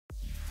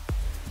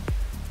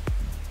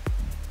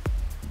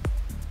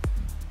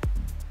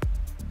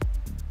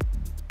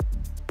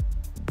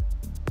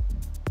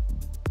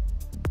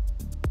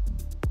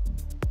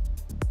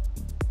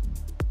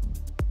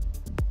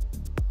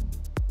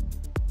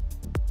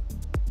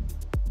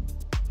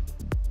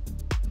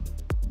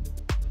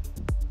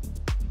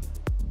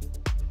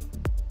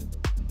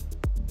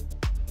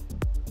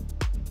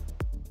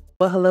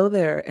Well, hello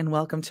there, and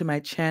welcome to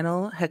my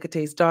channel,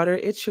 Hecate's Daughter.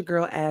 It's your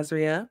girl,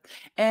 Azria,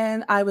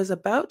 and I was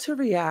about to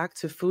react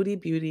to Foodie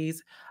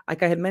Beauties.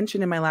 Like I had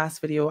mentioned in my last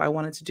video, I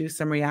wanted to do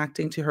some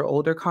reacting to her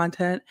older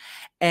content,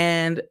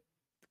 and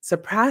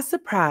surprise,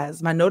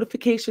 surprise, my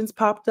notifications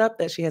popped up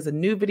that she has a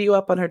new video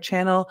up on her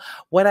channel,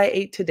 What I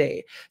Ate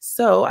Today.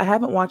 So I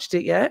haven't watched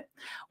it yet.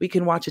 We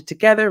can watch it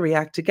together,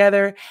 react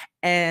together,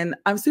 and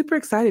I'm super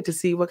excited to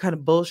see what kind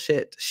of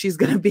bullshit she's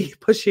going to be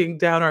pushing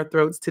down our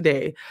throats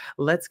today.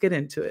 Let's get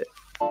into it.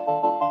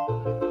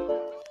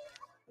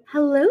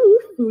 Hello,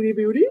 Foodie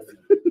Beauties.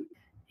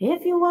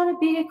 If you want to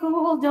be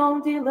cool,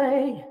 don't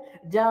delay.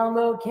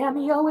 Download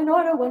Cameo in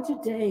order one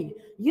today.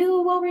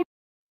 You will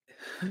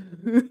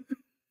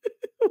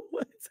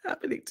What's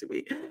happening to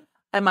me?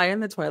 Am I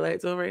in the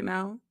Twilight Zone right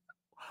now?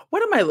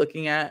 What am I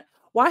looking at?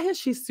 Why has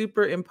she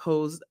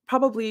superimposed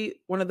probably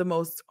one of the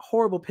most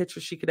horrible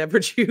pictures she could ever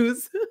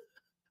choose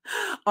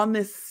on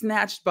this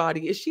snatched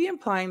body? Is she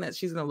implying that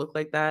she's going to look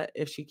like that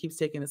if she keeps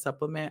taking a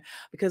supplement?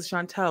 Because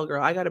Chantel,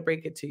 girl, I got to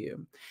break it to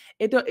you.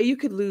 You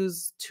could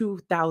lose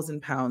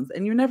 2,000 pounds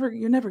and you're never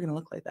going to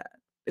look like that.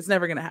 It's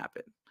never going to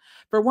happen.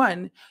 For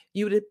one,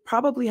 you would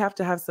probably have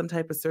to have some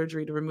type of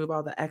surgery to remove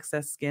all the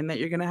excess skin that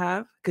you're going to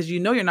have because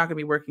you're not going to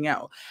be working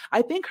out.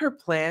 I think her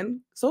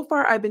plan, so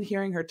far, I've been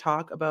hearing her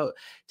talk about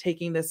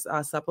taking this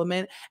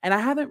supplement, and I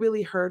haven't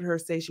really heard her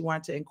say she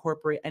wanted to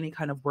incorporate any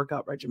kind of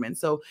workout regimen.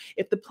 So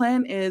if the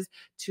plan is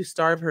to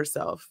starve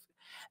herself,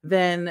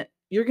 then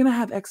you're going to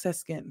have excess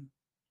skin.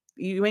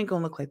 You ain't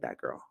going to look like that,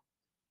 girl.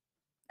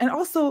 And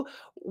also,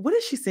 what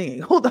is she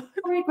singing? Hold on.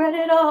 regret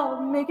it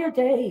all, make your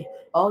day.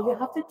 All you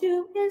have to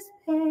do is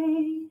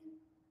pay.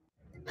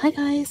 Hi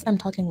guys, I'm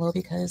talking low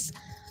because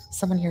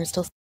someone here is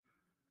still.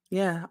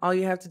 Yeah, all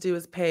you have to do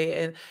is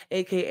pay, and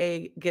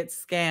AKA get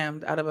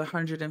scammed out of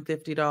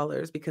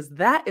 $150 because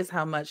that is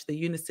how much the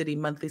Unicity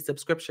monthly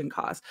subscription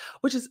costs,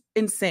 which is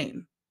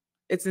insane.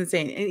 It's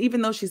insane. And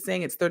even though she's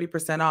saying it's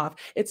 30% off,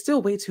 it's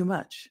still way too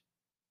much.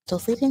 Still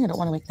sleeping. I don't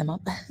want to wake them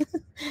up.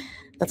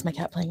 That's my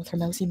cat playing with her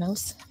mousy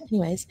mouse.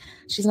 Anyways,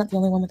 she's not the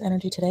only one with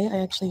energy today. I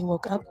actually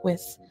woke up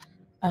with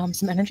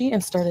some energy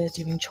and started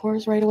doing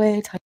chores right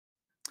away.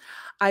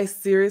 I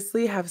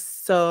seriously have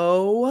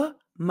so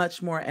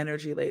much more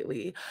energy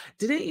lately.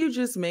 Didn't you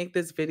just make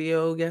this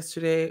video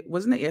yesterday?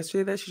 Wasn't it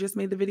yesterday that she just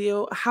made the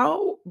video?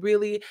 How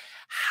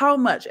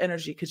much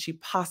energy could she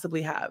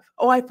possibly have?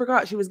 Oh, I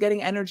forgot. She was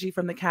getting energy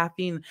from the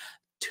caffeine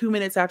 2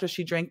 minutes after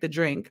she drank the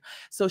drink.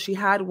 So she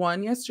had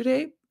one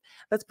yesterday.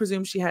 Let's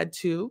presume she had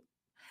two.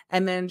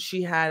 And then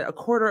she had a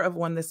quarter of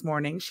one this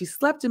morning. She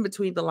slept in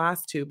between the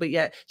last two, but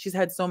yet she's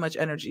had so much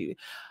energy.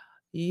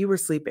 You were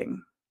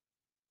sleeping.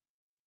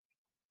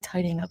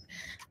 Tidying up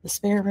the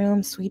spare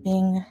room,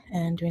 sweeping,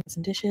 and doing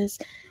some dishes.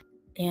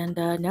 And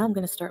now I'm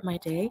going to start my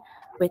day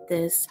with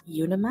this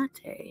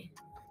Unimate.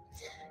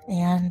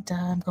 And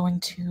I'm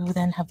going to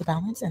then have the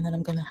balance, and then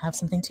I'm going to have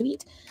something to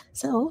eat.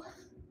 So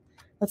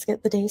let's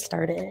get the day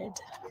started.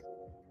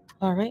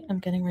 All right, I'm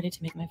getting ready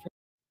to make my first.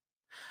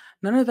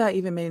 None of that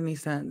even made any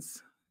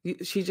sense.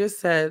 She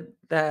just said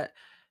that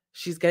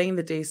she's getting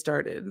the day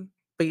started,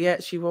 but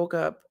yet she woke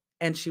up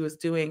and she was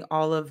doing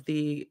all of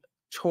the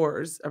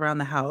chores around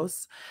the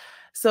house.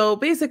 So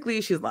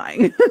basically, she's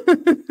lying.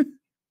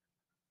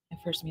 My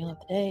first meal of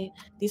the day.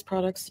 These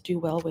products do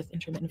well with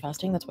intermittent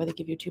fasting. That's why they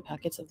give you 2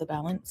 packets of the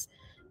balance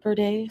per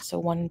day. So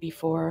one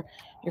before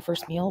your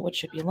first meal, which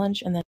should be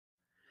lunch, and then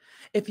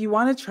if you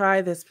want to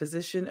try this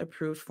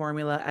physician-approved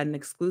formula at an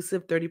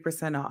exclusive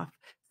 30% off,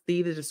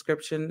 see the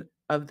description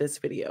of this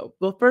video.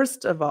 Well,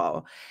 first of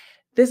all,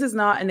 this is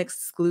not an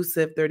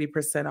exclusive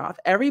 30% off.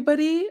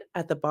 Everybody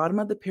at the bottom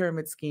of the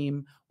pyramid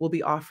scheme will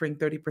be offering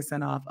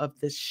 30% off of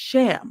this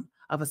sham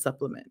of a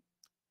supplement.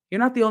 You're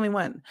not the only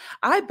one.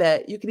 I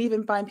bet you can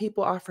even find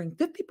people offering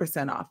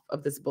 50% off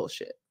of this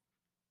bullshit.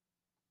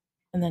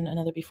 And then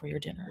another before your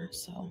dinner.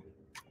 So,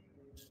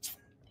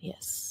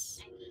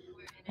 yes,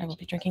 I will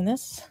be drinking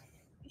this.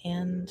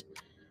 And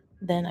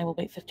then I will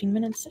wait 15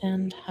 minutes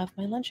and have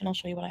my lunch, and I'll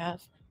show you what I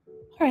have.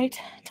 All right,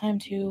 time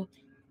to.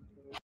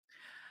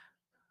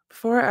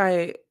 Before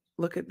I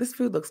look at this,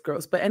 food looks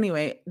gross. But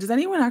anyway, does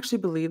anyone actually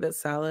believe that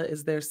Salah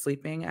is there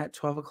sleeping at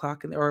 12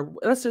 o'clock? Or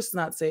let's just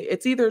not say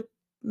it's either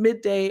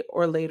midday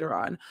or later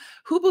on.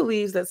 Who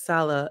believes that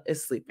Salah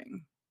is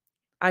sleeping?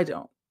 I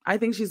don't. I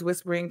think she's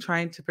whispering,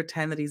 trying to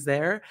pretend that he's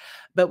there.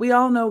 But we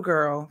all know,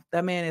 girl,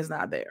 that man is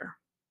not there.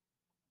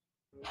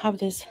 Have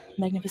this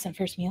magnificent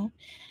first meal.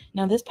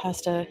 Now this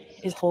pasta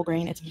is whole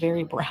grain. It's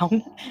very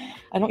brown.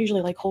 I don't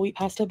usually like whole wheat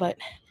pasta, but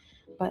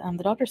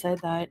the doctor said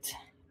that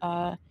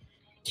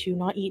to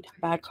not eat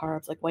bad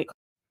carbs like white.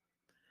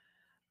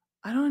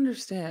 I don't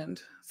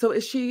understand. So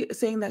is she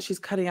saying that she's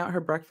cutting out her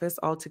breakfast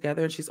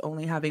altogether and she's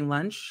only having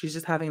lunch? She's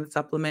just having the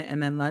supplement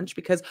and then lunch?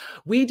 Because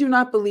we do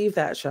not believe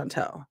that,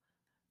 Chantel.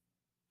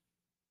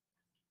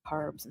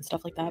 Carbs and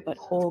stuff like that, but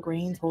whole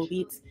grains, whole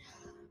wheats,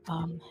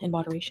 in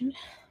moderation,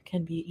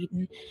 can be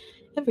eaten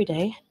every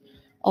day.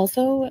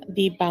 Also,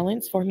 the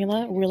balance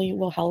formula really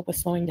will help with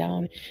slowing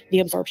down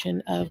the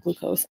absorption of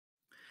glucose.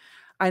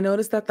 I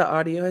noticed that the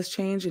audio has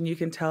changed, and you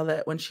can tell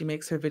that when she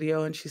makes her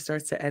video and she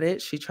starts to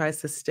edit, she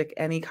tries to stick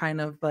any kind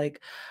of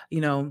like,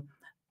 you know,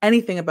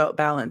 anything about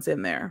balance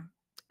in there,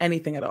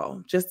 anything at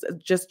all.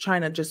 Just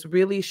trying to just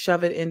really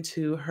shove it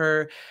into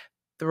her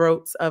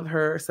throats of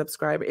her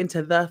subscriber,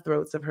 into the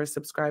throats of her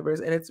subscribers,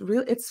 and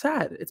it's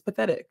sad. It's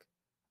pathetic.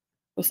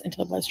 Into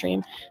the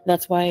bloodstream.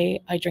 That's why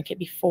I drink it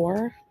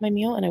before my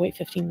meal and I wait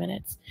 15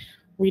 minutes,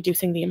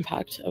 reducing the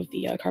impact of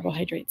the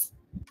carbohydrates.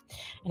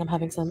 And I'm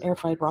having some air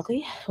fried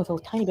broccoli with a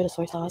tiny bit of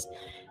soy sauce,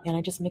 and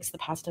I just mix the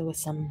pasta with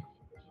some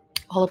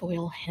olive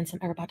oil and some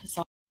arrabbiata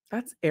sauce.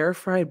 That's air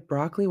fried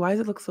broccoli. Why does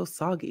it look so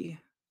soggy?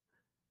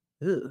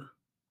 Ugh.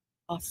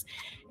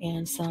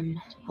 And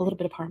a little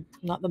bit of parm,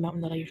 not the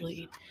mountain that I usually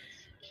eat.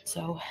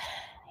 So,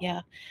 yeah,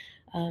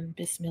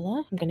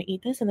 Bismillah. I'm gonna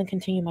eat this and then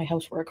continue my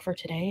housework for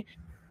today.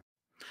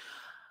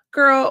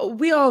 Girl,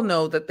 we all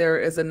know that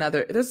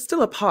there's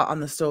still a pot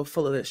on the stove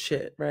full of this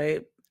shit,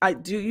 right?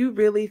 Do you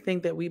really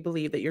think that we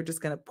believe that you're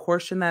just going to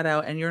portion that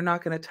out and you're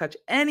not going to touch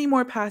any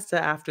more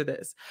pasta after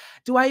this?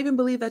 Do I even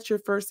believe that's your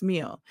first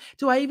meal?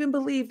 Do I even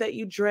believe that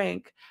you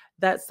drank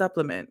that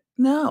supplement?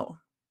 No.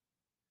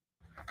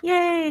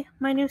 Yay,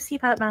 my new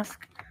CPAP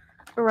mask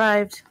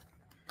arrived.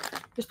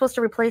 You're supposed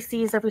to replace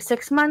these every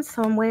 6 months,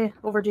 so I'm way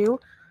overdue.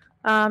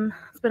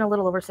 It's been a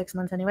little over 6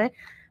 months anyway.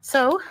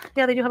 So,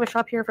 yeah, they do have a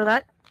shop here for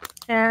that.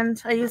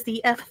 And I use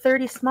the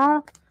F30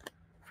 small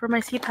for my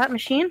CPAP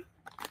machine.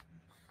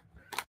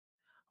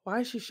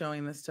 Why is she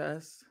showing this to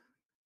us?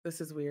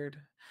 This is weird.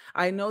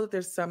 I know that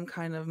there's some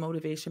kind of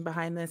motivation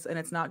behind this, and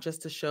it's not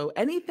just to show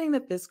anything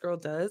that this girl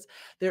does.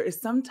 There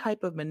is some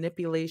type of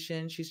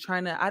manipulation. She's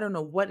trying to, I don't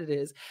know what it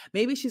is.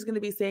 Maybe she's going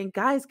to be saying,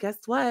 guys, guess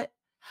what?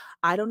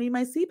 I don't need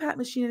my CPAP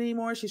machine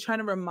anymore. She's trying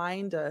to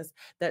remind us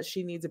that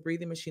she needs a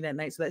breathing machine at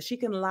night so that she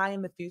can lie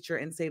in the future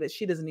and say that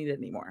she doesn't need it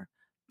anymore.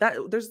 That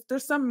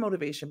there's some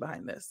motivation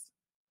behind this.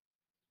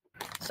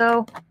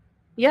 So,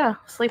 yeah,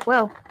 sleep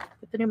well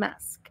with the new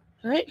mask.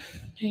 All right,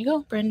 here you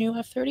go, brand new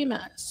F30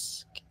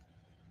 mask.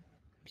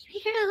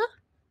 Yeah.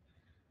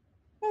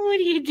 What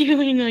are you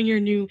doing on your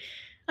new?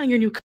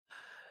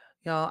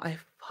 Y'all, I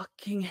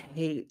fucking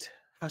hate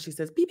how she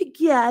says "baby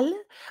girl."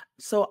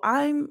 So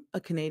I'm a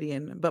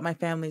Canadian, but my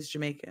family's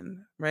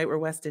Jamaican, right? We're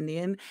West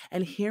Indian,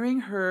 and hearing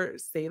her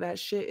say that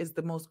shit is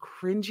the most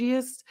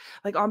cringiest.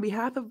 Like, on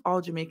behalf of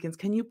all Jamaicans,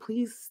 can you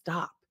please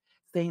stop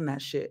saying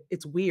that shit?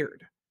 It's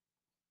weird.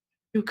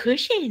 New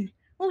cushion.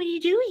 What are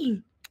you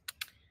doing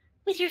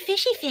with your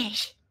fishy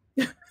fish?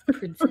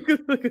 Look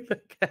at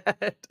that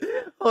cat.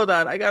 Hold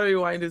on, I gotta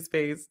rewind his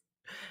face.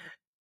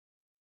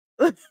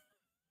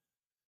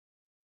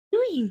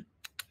 Doing.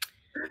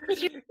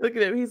 Look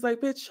at him. He's like,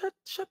 bitch,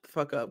 shut the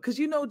fuck up. Cause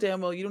you know damn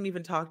well you don't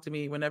even talk to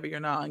me whenever you're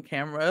not on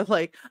camera.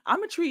 Like, I'm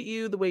gonna treat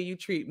you the way you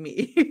treat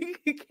me.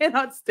 You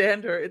cannot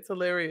stand her. It's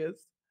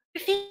hilarious.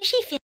 Fishy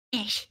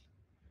fish.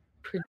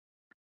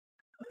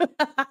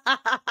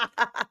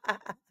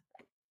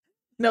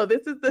 No,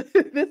 this is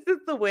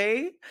the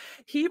way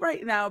he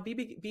right now,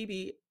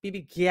 BB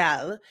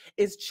Gal,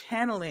 is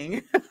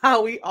channeling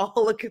how we all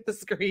look at the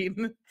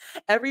screen.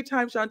 Every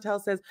time Chantel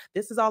says,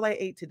 "This is all I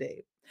ate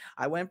today.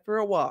 I went for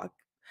a walk.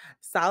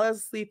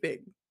 Salah's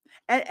sleeping."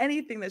 And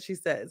anything that she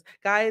says,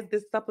 guys,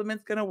 this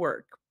supplement's gonna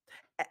work.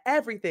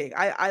 Everything.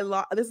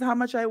 This is how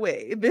much I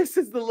weigh. This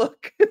is the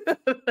look.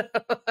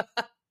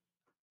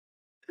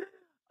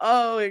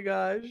 Oh my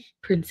gosh.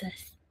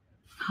 Princess.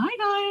 Hi,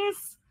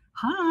 guys.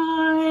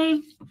 Hi.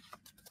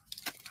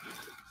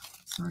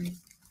 Sorry.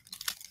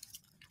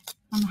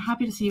 I'm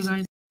happy to see you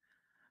guys.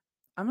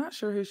 I'm not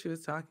sure who she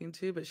was talking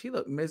to, but she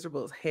looked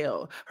miserable as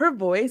hell. Her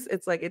voice,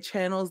 it's like it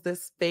channels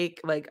this fake,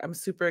 like, I'm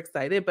super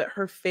excited, but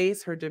her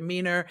face, her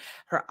demeanor,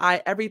 her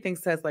eye, everything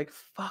says like,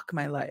 fuck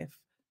my life.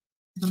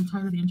 I'm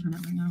tired of the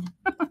internet right now.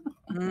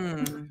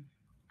 Mm.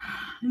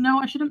 No,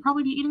 I shouldn't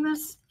probably be eating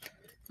this,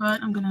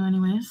 but I'm gonna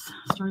anyways,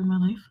 starting my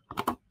life.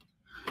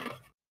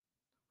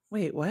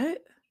 Wait,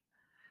 what?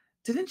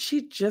 Didn't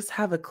she just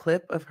have a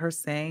clip of her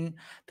saying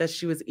that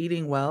she was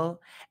eating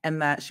well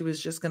and that she was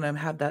just going to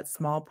have that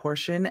small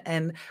portion?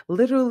 And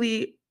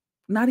literally,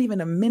 not even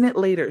a minute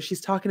later,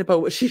 she's talking about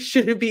what she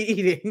shouldn't be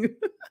eating.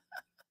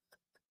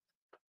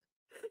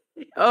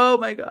 Oh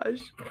my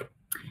gosh.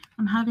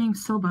 I'm having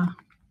soba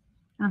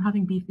and I'm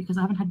having beef because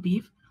I haven't had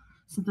beef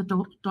since the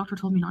doctor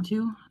told me not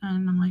to.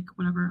 And I'm like,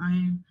 whatever,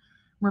 I'm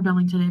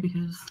rebelling today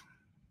because,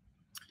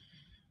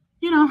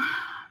 you know,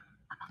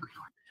 I'm hungry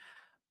for it.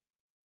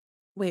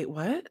 Wait,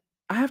 what?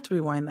 I have to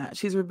rewind that.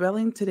 She's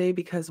rebelling today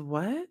because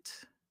what?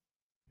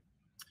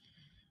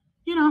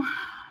 You know,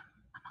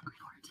 I'm hungry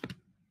for it.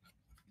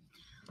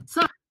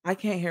 So I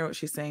can't hear what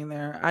she's saying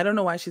there. I don't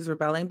know why she's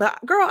rebelling,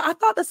 but girl, I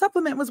thought the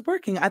supplement was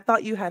working. I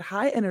thought you had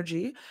high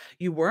energy.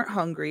 You weren't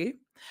hungry.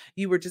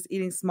 You were just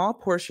eating small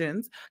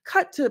portions.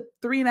 Cut to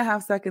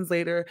 3.5 seconds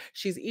later,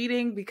 she's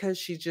eating because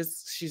she's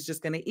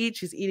just gonna eat.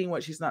 She's eating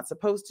what she's not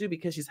supposed to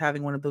because she's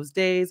having one of those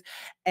days.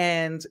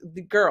 And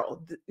the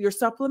girl, your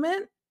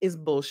supplement is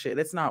bullshit.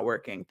 It's not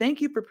working. Thank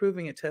you for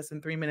proving it to us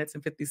in 3 minutes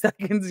and 50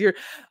 seconds. You're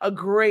a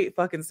great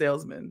fucking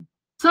salesman.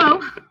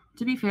 So,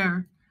 to be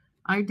fair,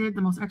 I did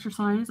the most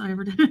exercise I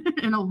ever did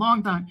in a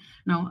long time.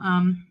 No,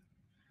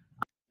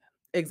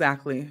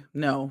 Exactly.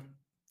 No.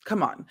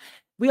 Come on.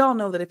 We all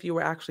know that if you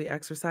were actually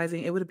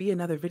exercising, it would be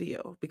another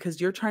video because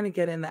you're trying to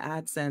get in the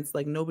AdSense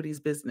like nobody's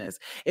business.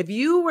 If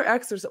you were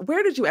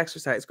where did you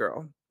exercise,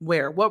 girl?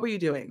 Where? What were you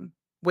doing?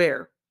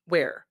 Where?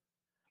 Where?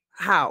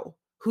 How?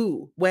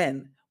 Who?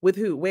 When? With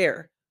who?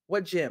 Where?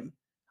 What gym?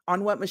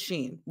 On what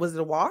machine? Was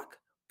it a walk?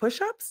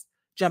 Push-ups?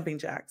 Jumping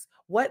jacks?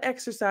 What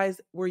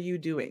exercise were you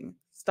doing?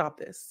 Stop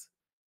this.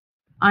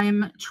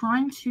 I'm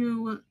trying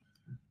to.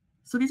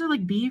 So these are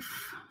like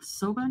beef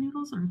soba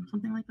noodles or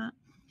something like that.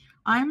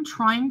 I'm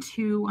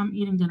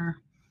eating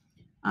dinner.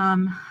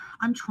 I'm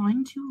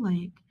trying to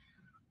like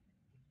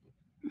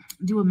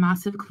do a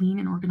massive clean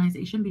and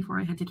organization before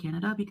I head to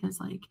Canada because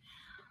like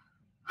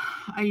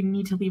I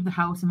need to leave the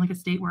house in like a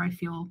state where I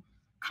feel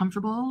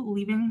comfortable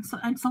leaving. So,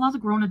 and Salah's a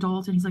grown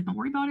adult and he's like, don't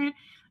worry about it.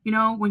 You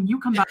know, when you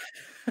come back.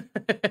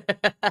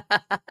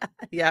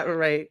 Yeah,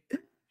 right.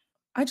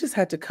 I just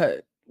had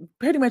to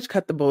pretty much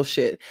cut the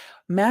bullshit.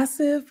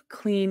 Massive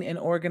clean and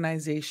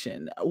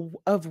organization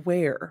of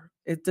where?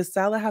 Does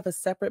Salah have a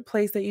separate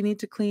place that you need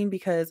to clean?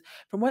 Because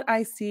from what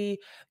I see,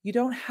 you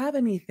don't have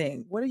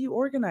anything. What are you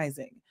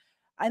organizing?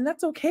 And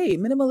that's okay.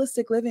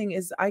 Minimalistic living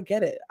I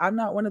get it. I'm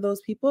not one of those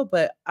people,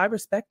 but I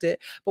respect it.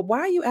 But why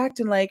are you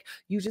acting like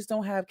you just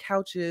don't have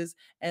couches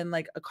and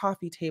like a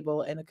coffee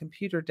table and a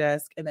computer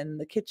desk and then in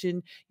the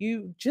kitchen?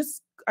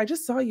 I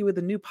just saw you with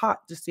a new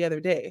pot just the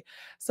other day.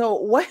 So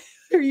what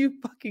are you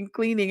fucking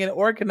cleaning and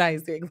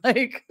organizing?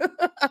 Like,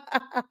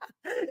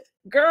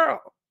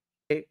 girl.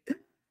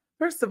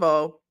 First of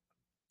all,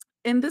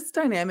 in this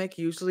dynamic,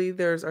 usually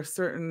there's a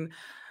certain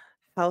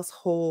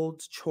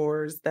household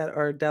chores that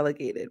are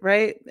delegated,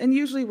 right? And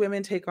usually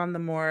women take on the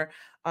more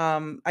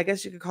I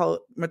guess you could call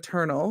it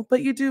maternal,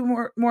 but you do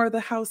more of the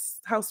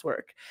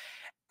housework.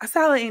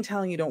 Salah ain't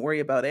telling you don't worry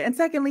about it. And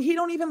secondly, he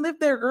don't even live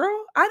there,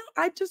 girl.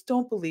 I just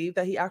don't believe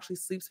that he actually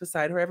sleeps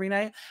beside her every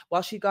night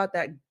while she got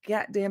that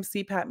goddamn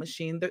CPAP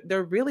machine.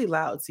 They're really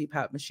loud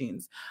CPAP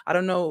machines. I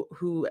don't know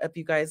if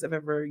you guys have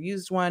ever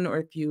used one or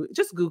if you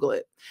just Google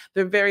it.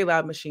 They're very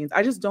loud machines.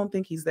 I just don't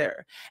think he's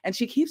there. And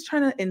she keeps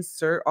trying to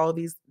insert all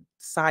these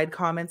side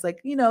comments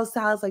like,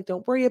 Sal's like,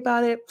 don't worry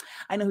about it.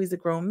 I know he's a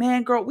grown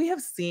man. Girl, we have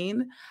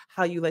seen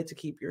how you like to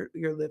keep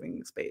your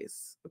living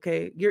space.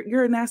 Okay.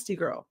 You're a nasty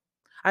girl.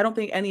 I don't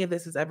think any of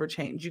this has ever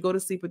changed. You go to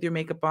sleep with your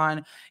makeup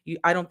on.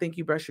 I don't think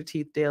you brush your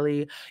teeth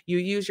daily. You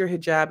use your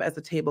hijab as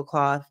a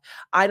tablecloth.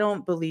 I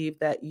don't believe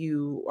that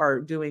you are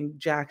doing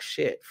jack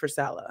shit for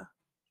Salah.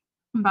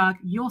 Back,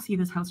 you'll see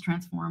this house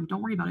transform.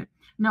 Don't worry about it.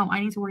 No, I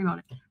need to worry about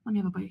it. Let me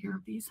have a bite here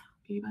of these.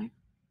 Baby bite.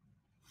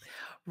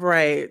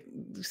 Right.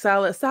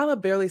 Salah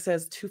barely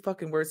says two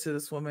fucking words to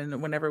this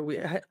woman whenever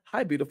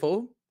hi,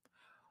 beautiful.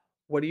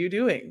 What are you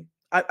doing?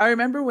 I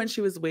remember when she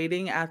was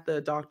waiting at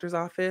the doctor's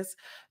office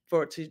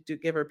to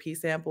give her pee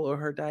sample or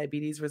her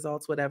diabetes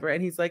results, whatever.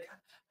 And he's like,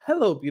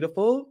 hello,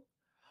 beautiful.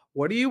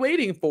 What are you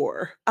waiting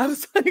for? I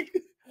was like,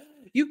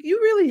 you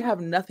really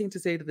have nothing to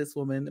say to this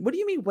woman. What do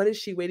you mean? What is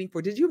she waiting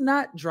for? Did you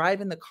not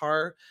drive in the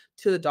car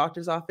to the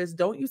doctor's office?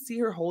 Don't you see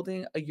her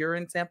holding a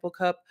urine sample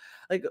cup?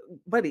 Like,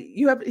 buddy,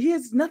 he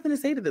has nothing to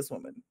say to this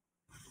woman.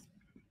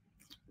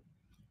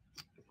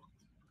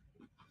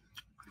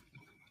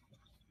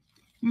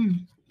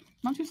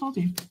 Not too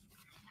salty.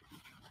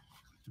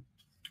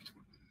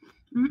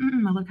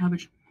 I love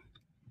cabbage.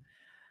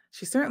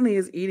 She certainly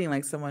is eating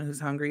like someone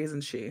who's hungry,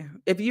 isn't she?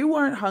 If you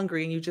weren't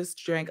hungry and you just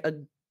drank a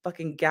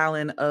fucking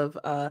gallon of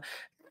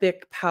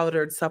thick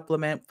powdered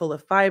supplement full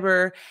of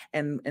fiber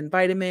and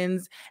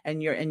vitamins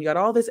and you got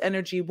all this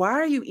energy, why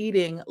are you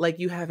eating like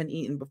you haven't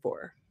eaten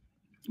before?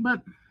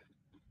 But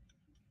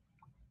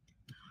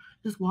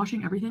just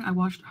washing everything,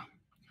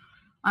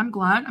 I'm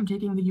glad I'm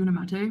taking the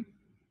Unimate.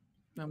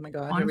 Oh my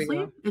God.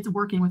 Honestly, it's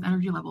working with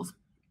energy levels.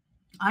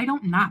 I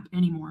don't nap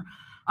anymore.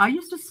 I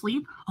used to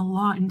sleep a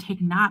lot and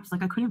take naps.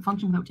 Like I couldn't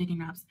function without taking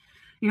naps.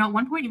 At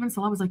one point, even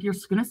Salah was like, "You're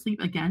gonna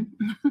sleep again."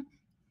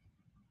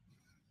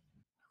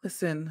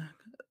 Listen,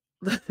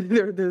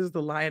 there's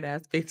the lion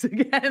ass face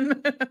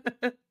again.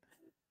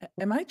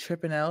 Am I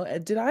tripping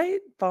out? Did I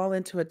fall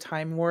into a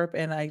time warp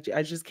and I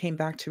just came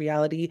back to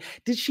reality?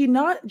 Did she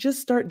not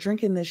just start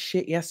drinking this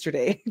shit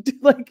yesterday?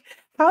 Like,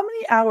 how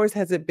many hours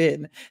has it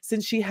been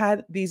since she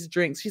had these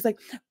drinks? She's like,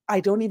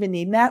 I don't even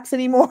need naps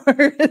anymore.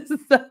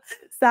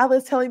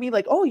 Salah's telling me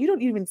like, oh, you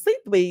don't even sleep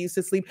the way you used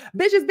to sleep.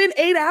 Bitch, it's been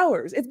 8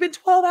 hours. It's been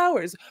 12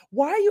 hours.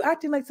 Why are you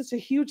acting like such a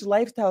huge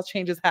lifestyle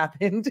change has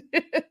happened?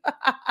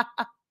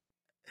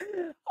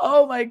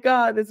 Oh my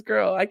God, this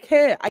girl. I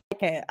can,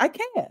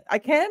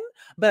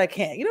 but I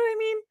can't. You know what I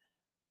mean?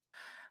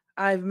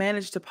 I've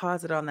managed to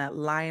pause it on that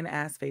lion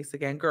ass face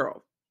again.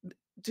 Girl,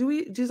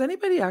 does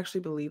anybody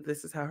actually believe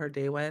this is how her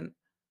day went?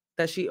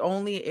 That she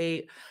only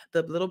ate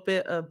the little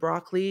bit of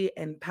broccoli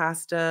and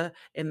pasta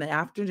in the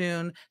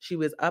afternoon. She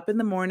was up in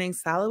the morning.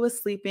 Salah was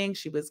sleeping.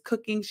 She was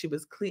cooking. She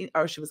was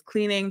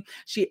cleaning.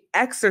 She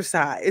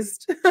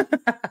exercised.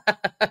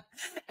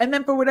 And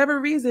then for whatever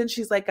reason,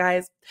 she's like,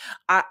 guys,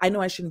 I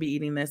know I shouldn't be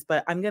eating this,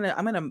 but I'm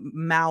gonna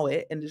mow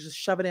it and just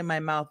shove it in my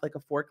mouth like a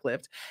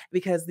forklift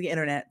because the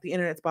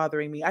internet's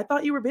bothering me. I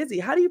thought you were busy.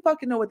 How do you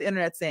fucking know what the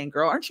internet's saying,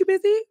 girl? Aren't you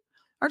busy?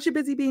 Aren't you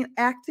busy being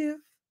active?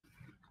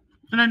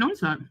 And I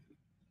noticed that.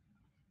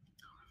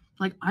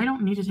 Like, I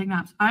don't need to take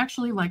naps. I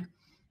actually, like,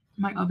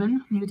 my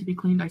oven needed to be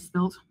cleaned. I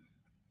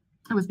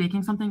was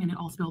baking something and it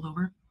all spilled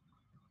over.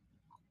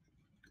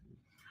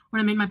 When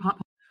I made my pot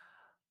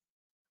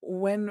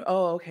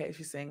Oh, okay.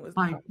 She's saying it was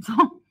pie.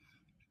 So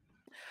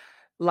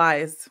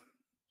lies.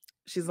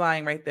 She's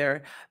lying right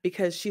there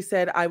because she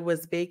said I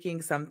was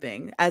baking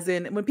something. As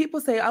in, when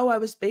people say, "Oh, I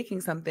was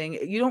baking something,"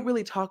 you don't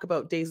really talk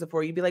about days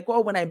before. You'd be like,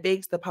 "Well, when I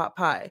baked the pot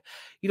pie."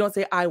 You don't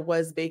say I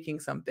was baking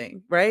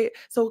something, right?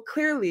 So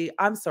clearly,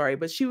 I'm sorry,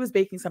 but she was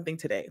baking something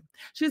today.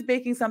 She was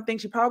baking something.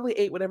 She probably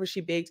ate whatever she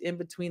baked in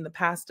between the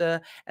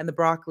pasta and the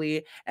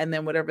broccoli and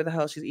then whatever the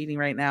hell she's eating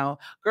right now.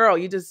 Girl,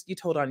 you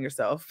told on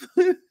yourself.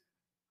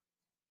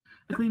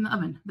 I cleaned the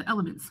oven, the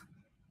elements.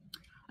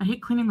 I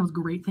hate cleaning those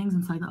great things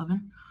inside the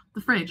oven. The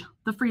fridge,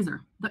 the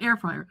freezer, the air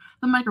fryer,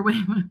 the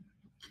microwave.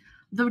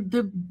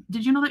 Did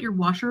you know that your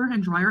washer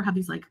and dryer have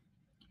these like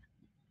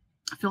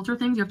filter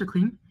things you have to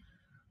clean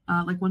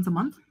like once a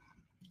month?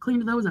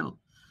 Cleaned those out.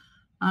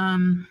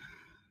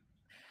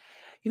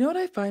 You know what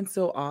I find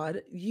so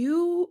odd?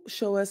 You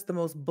show us the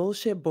most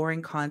bullshit,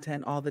 boring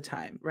content all the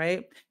time,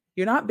 right?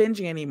 You're not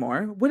binging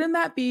anymore. Wouldn't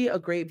that be a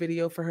great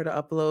video for her to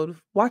upload?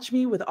 Watch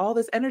me with all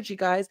this energy,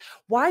 guys.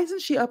 Why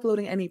isn't she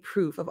uploading any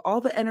proof of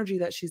all the energy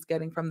that she's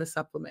getting from the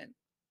supplement?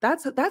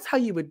 That's how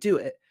you would do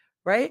it,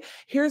 right?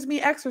 Here's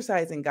me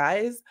exercising,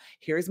 guys.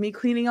 Here's me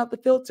cleaning out the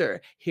filter.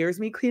 Here's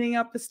me cleaning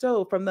up the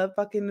stove from the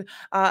fucking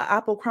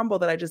apple crumble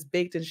that I just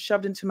baked and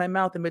shoved into my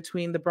mouth in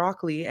between the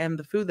broccoli and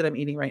the food that I'm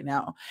eating right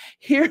now.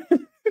 Here.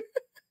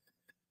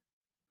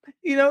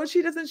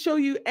 She doesn't show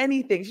you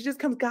anything. She just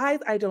comes, guys,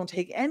 I don't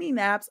take any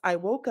naps. I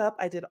woke up.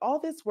 I did all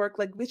this work.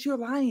 Like, bitch, you're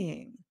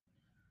lying.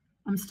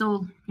 I'm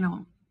still,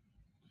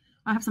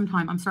 I have some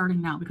time. I'm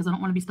starting now because I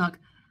don't want to be stuck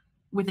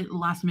with it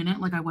last minute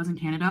like I was in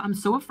Canada. I'm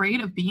so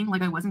afraid of being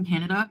like I was in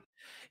Canada.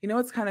 You know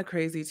what's kind of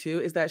crazy too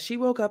is that she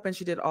woke up and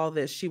she did all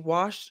this. She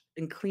washed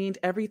and cleaned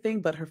everything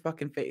but her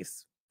fucking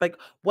face. Like,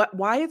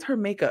 why is her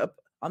makeup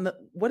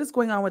what is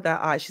going on with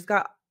that eye? She's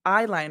got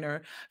eyeliner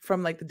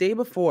from like the day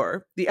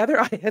before. The other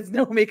eye has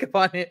no makeup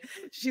on it.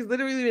 She's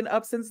literally been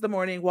up since the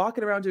morning,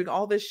 walking around doing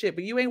all this shit,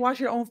 but you ain't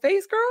washed your own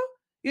face, girl?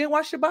 You ain't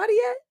washed your body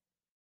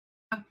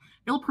yet?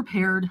 Ill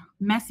prepared,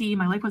 messy.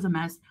 My life was a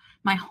mess.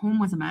 My home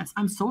was a mess.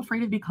 I'm so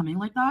afraid of becoming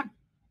like that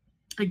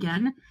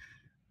again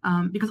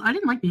because I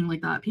didn't like being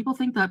like that. People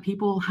think that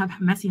people have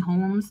messy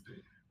homes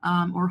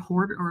or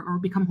hoard or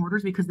become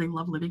hoarders because they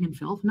love living in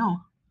filth.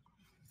 No.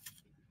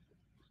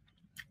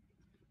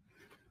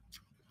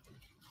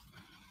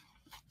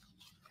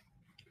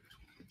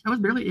 I was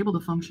barely able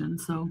to function.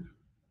 So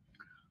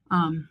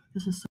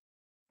this is so.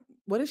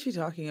 What is she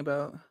talking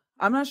about?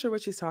 I'm not sure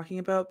what she's talking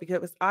about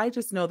because I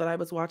just know that I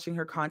was watching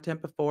her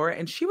content before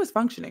and she was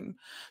functioning.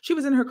 She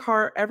was in her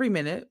car every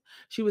minute.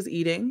 She was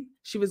eating.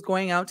 She was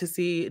going out to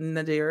see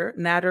Nadir.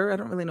 I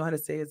don't really know how to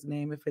say his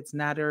name. If it's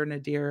Nadir,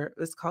 Nadir,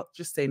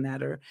 just say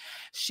Nadir.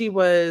 She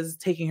was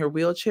taking her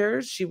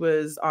wheelchair. She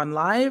was on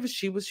live.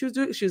 She was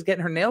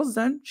getting her nails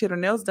done. She had her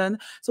nails done.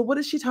 So what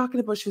is she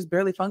talking about? She was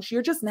barely functioning.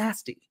 You're just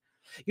nasty.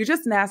 You're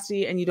just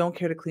nasty and you don't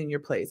care to clean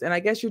your place. And I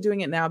guess you're doing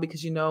it now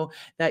because you know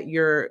that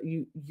your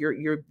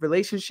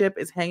relationship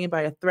is hanging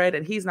by a thread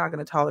and he's not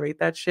going to tolerate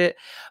that shit.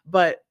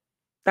 But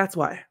that's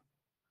why.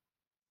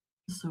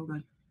 So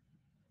good.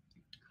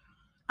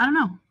 I don't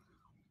know.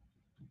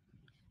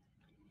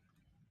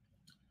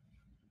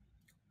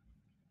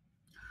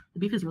 The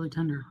beef is really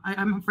tender.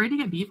 I'm afraid to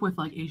get beef with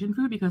like Asian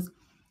food because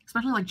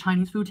especially like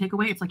Chinese food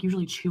takeaway, it's like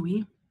usually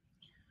chewy.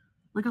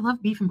 Like I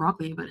love beef and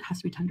broccoli, but it has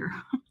to be tender.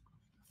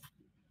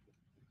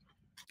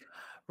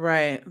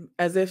 Right.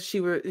 As if she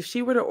were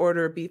to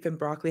order beef and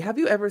broccoli. Have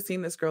you ever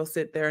seen this girl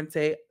sit there and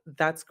say,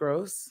 that's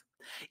gross?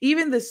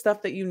 Even the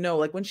stuff that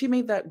like when she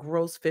made that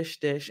gross fish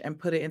dish and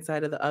put it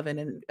inside of the oven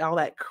and all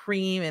that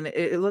cream and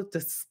it looked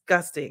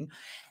disgusting.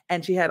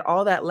 And she had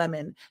all that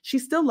lemon. She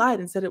still lied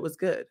and said it was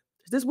good.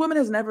 This woman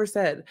has never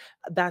said,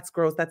 that's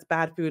gross, that's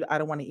bad food, I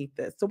don't want to eat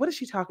this. So what is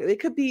she talking? It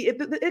could be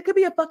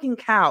a fucking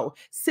cow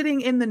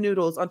sitting in the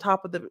noodles on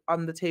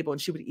the table and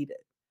she would eat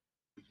it.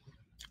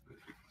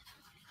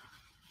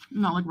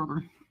 Not like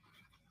rubber.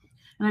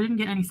 And I didn't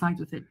get any sides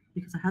with it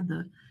because I had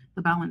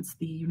the balance,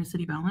 the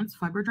Unicity Balance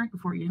fiber drink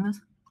before eating this.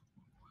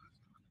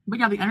 But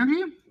yeah, the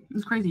energy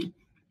is crazy.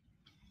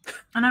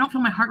 And I don't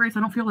feel my heart race. I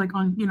don't feel like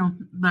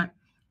that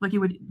like you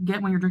would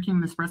get when you're drinking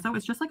an espresso.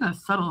 It's just like a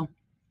subtle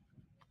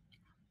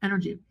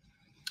energy.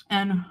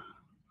 And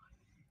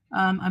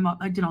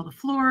I did all the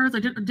floors. I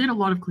did a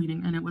lot of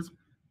cleaning and it was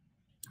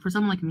for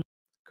someone like me.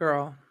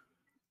 Girl.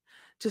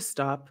 Just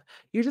stop.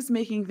 You're just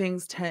making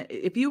things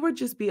if you would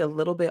just be a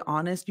little bit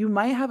honest, you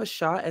might have a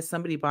shot at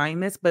somebody buying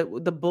this,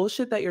 but the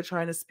bullshit that you're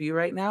trying to spew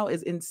right now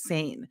is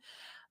insane.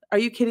 Are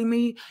you kidding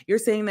me? You're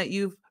saying that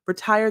you've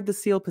retired the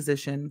SEAL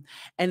position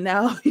and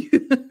now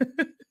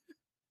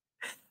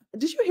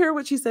Did you hear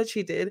what she said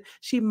she did?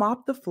 She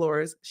mopped the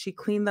floors, she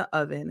cleaned the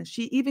oven,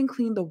 she even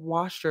cleaned the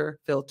washer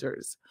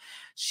filters.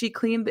 She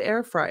cleaned the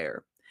air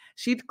fryer.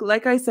 She,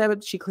 like I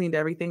said, she cleaned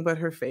everything but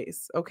her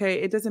face.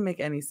 Okay, it doesn't make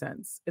any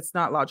sense. It's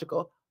not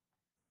logical.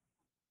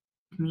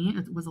 Me,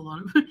 it was a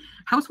lot of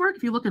housework.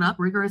 If you look it up,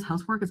 rigorous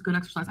housework is good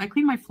exercise. I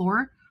clean my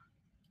floors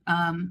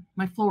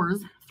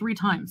 3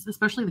 times,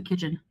 especially the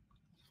kitchen.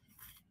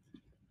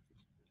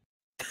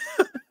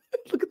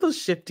 Look at those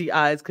shifty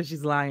eyes because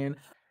she's lying.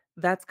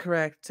 That's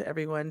correct,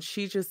 everyone.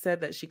 She just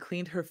said that she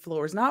cleaned her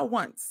floors not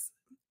once,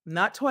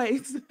 not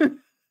twice,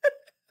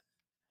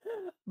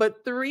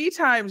 but 3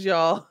 times,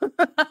 y'all.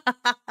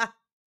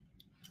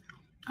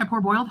 I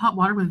pour boiled hot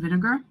water with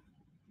vinegar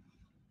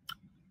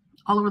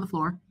all over the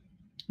floor.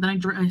 Then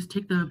I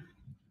take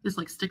this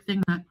like stick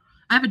thing that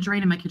I have a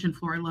drain in my kitchen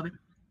floor. I love it.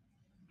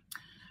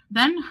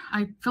 Then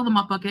I fill the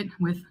mop bucket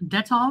with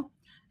Dettol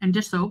and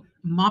dish soap,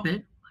 mop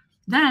it.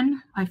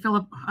 Then I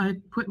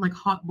put like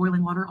hot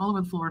boiling water all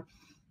over the floor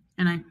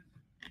and I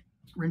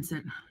rinse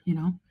it, you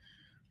know?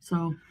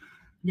 So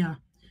yeah,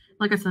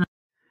 like I said.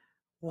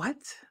 What?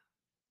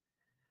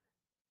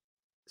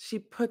 She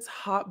puts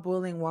hot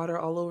boiling water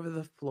all over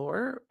the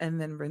floor and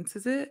then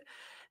rinses it?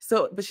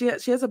 So, but she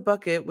has a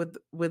bucket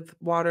with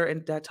water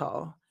and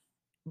Dettol,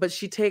 but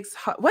she takes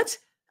hot, what?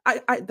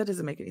 That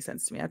doesn't make any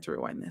sense to me. I have to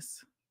rewind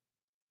this.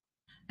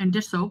 And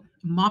dish soap,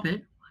 mop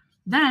it.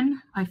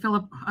 Then I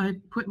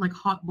put like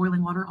hot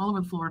boiling water all over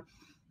the floor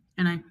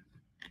and I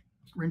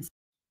rinse.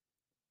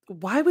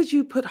 Why would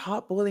you put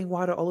hot boiling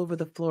water all over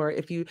the floor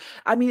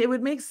I mean, it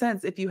would make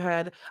sense if you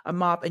had a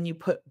mop and you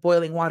put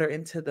boiling water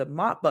into the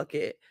mop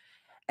bucket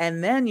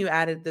and then you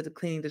added the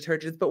cleaning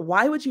detergents, but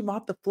why would you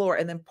mop the floor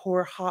and then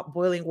pour hot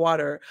boiling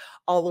water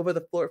all over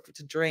the floor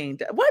to drain?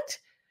 What?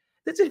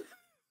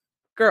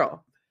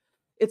 Girl,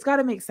 it's got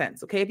to make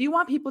sense, okay? If you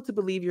want people to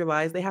believe your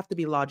lies, they have to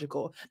be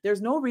logical.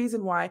 There's no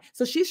reason why.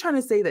 So she's trying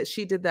to say that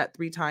she did that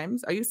 3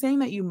 times. Are you saying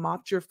that you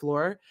mopped your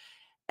floor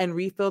and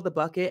refilled the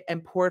bucket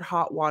and poured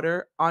hot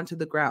water onto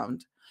the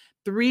ground?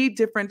 3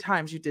 different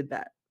times you did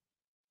that.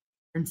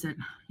 Rinse it,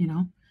 you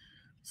know?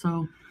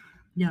 So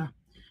yeah,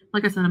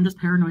 like I said, I'm just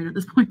paranoid at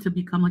this point to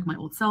become like my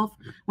old self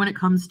when it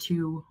comes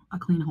to a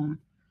clean home.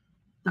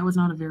 That was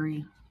not a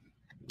very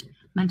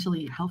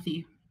mentally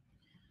healthy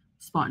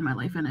spot in my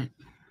life, and it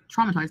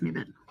traumatized me a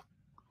bit.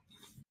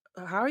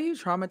 How are you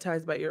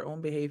traumatized by your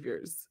own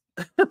behaviors?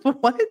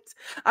 What?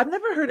 I've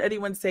never heard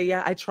anyone say,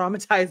 yeah, I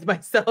traumatized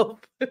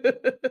myself.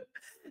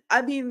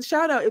 I mean,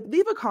 shout out,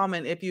 leave a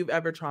comment if you've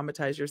ever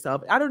traumatized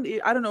yourself. I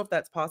don't know if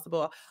that's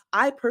possible.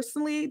 I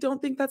personally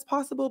don't think that's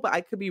possible, but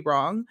I could be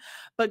wrong.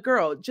 But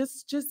girl,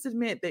 just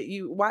admit that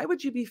why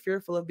would you be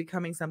fearful of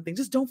becoming something?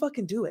 Just don't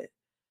fucking do it.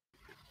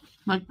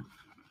 Like,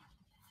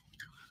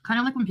 kind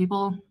of like when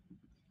people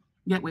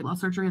get weight loss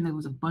surgery and they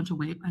lose a bunch of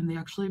weight and they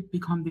actually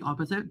become the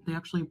opposite. They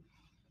actually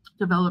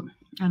develop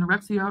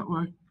anorexia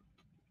or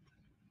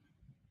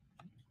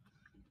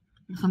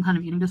some kind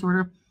of eating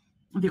disorder,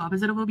 the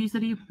opposite of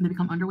obesity. They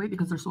become underweight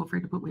because they're so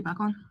afraid to put weight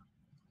back on.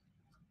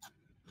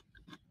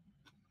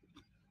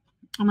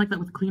 I'm like that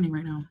with cleaning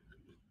right now.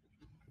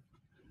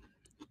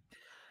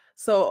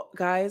 So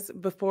guys,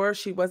 before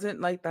she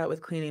wasn't like that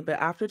with cleaning, but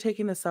after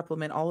taking the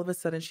supplement, all of a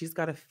sudden she's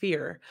got a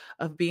fear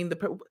of being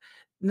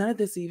none of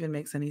this even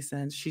makes any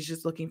sense. She's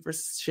just looking for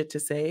shit to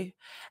say.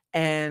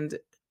 And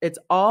it's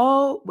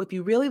all, if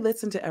you really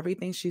listen to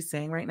everything she's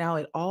saying right now,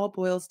 it all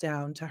boils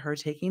down to her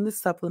taking the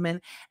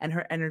supplement and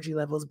her energy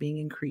levels being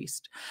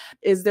increased.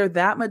 Is there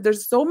that much?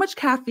 There's so much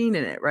caffeine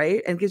in it,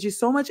 right? And gives you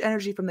so much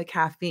energy from the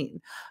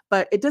caffeine,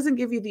 but it doesn't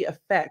give you the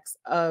effects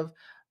of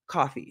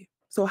coffee.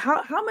 So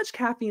how much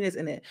caffeine is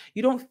in it?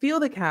 You don't feel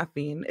the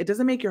caffeine. It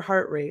doesn't make your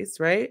heart race,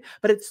 right?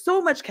 But it's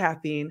so much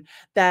caffeine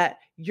that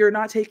you're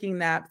not taking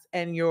naps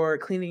and you're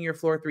cleaning your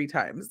floor 3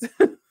 times.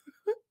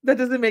 That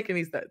doesn't make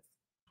any sense.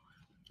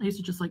 I used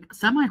to just like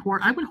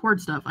semi-hoard. I would hoard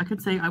stuff. I could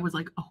say I was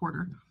like a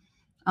hoarder.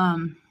 I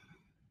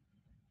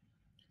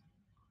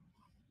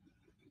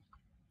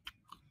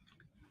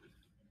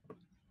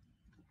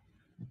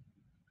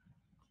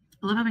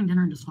love having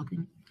dinner and just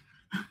talking.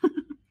 I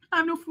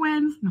have no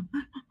friends. No.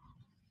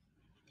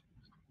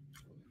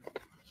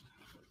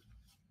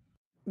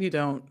 You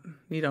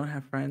don't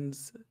have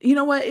friends. You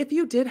know what? If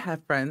you did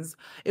have friends,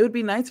 it would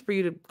be nice for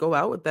you to go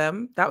out with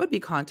them. That would be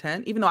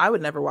content, even though I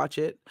would never watch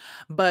it.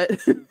 But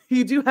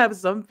you do have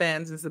some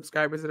fans and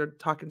subscribers that are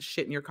talking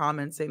shit in your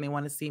comments saying they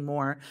want to see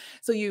more.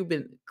 So you've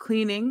been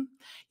cleaning,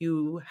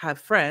 you have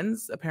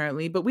friends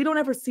apparently, but we don't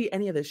ever see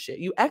any of this shit.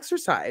 You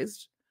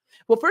exercised.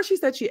 Well, first she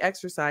said she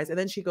exercised, and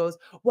then she goes,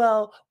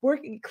 well,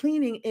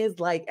 cleaning is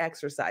like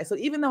exercise. So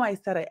even though I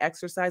said I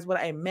exercised, what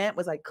I meant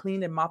was I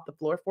cleaned and mopped the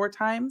floor 4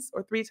 times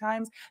or 3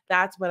 times.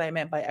 That's what I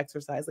meant by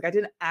exercise. Like I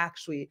didn't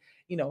actually,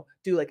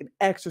 do like an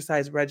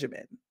exercise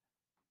regimen.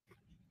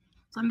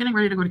 So I'm getting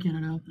ready to go to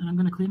Canada, and I'm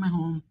going to clean my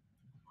home,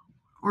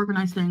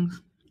 organize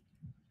things.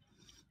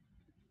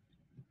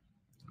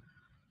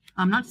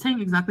 I'm not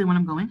saying exactly when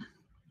I'm going,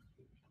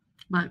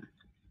 but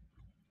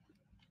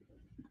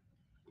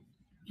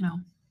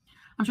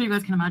I'm sure you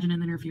guys can imagine in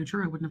the near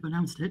future. I wouldn't have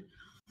announced it,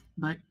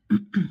 but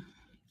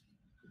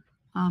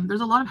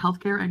there's a lot of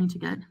healthcare I need to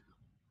get.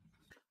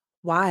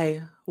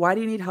 Why? Why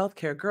do you need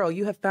healthcare? Girl,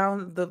 you have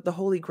found the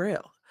holy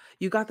grail.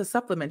 You got the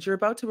supplement. You're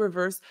about to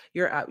reverse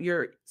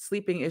your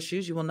sleeping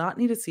issues. You will not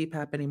need a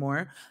CPAP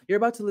anymore. You're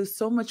about to lose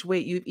so much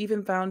weight. You've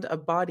even found a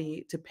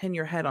body to pin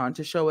your head on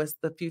to show us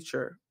the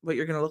future, what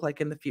you're going to look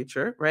like in the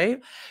future,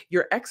 right?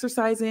 You're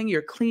exercising,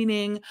 you're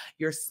cleaning,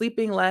 you're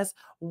sleeping less.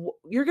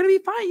 You're going to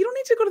be fine. You don't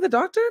need to go to the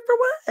doctor for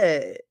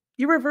what?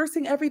 You're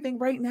reversing everything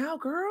right now,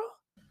 girl.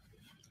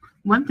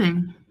 One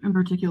thing in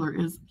particular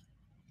is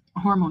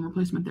hormone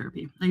replacement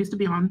therapy. I used to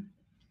be on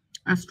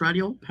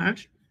estradiol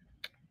patch.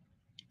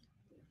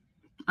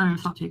 I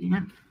stopped taking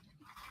it.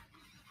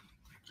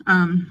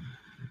 And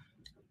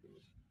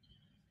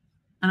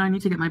I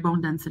need to get my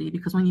bone density,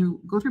 because when you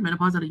go through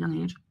menopause at a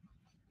young age,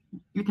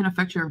 it can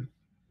affect your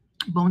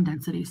bone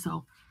density.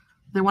 So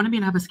they wanted me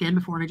to have a scan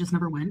before, and I just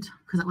never went,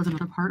 because that was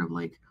another part of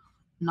like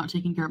not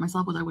taking care of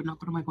myself, was I would not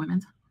go to my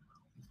appointments.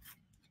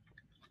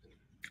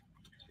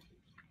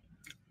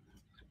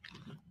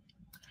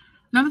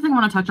 Another thing I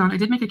want to touch on, I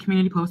did make a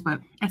community post, but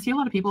I see a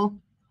lot of people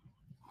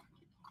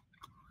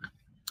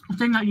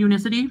saying that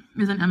Unicity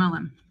is an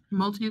MLM,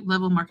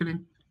 multi-level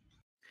marketing.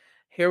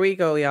 Here we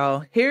go,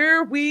 y'all.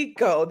 Here we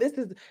go. This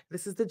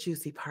is the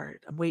juicy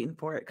part. I'm waiting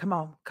for it. Come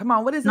on. Come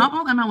on. What is Not it?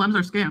 all MLMs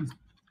are scams.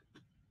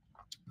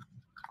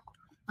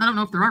 I don't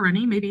know if there are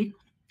any, maybe.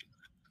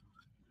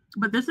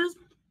 But this is,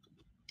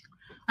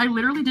 I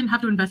literally didn't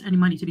have to invest any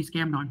money to be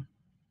scammed on.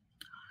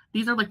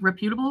 These are like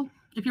reputable.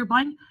 If you're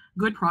buying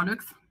good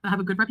products that have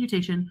a good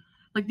reputation,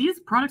 like these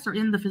products are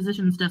in the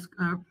physician's desk,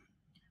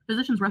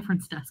 physician's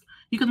reference desk.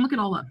 You can look it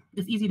all up.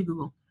 It's easy to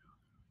Google.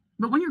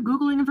 But when you're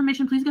Googling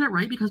information, please get it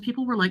right, because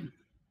people were like,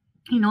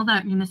 you know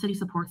that Unicity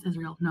supports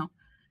Israel. No.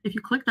 If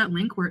you click that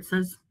link where it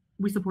says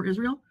we support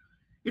Israel,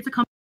 it's a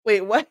company.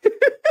 Wait, what?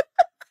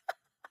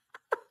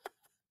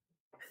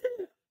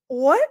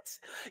 What?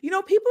 You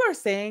know, people are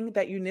saying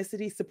that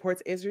Unicity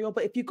supports Israel,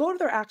 but if you go to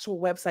their actual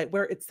website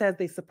where it says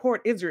they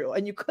support Israel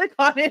and you click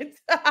on it,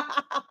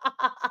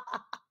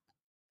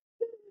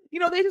 you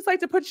know, they just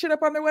like to put shit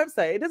up on their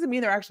website. It doesn't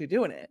mean they're actually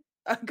doing it.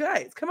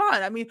 Guys, come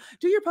on. I mean,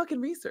 do your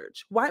fucking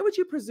research. Why would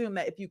you presume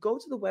that if you go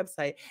to the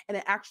website and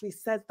it actually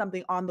says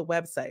something on the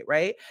website,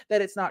 right,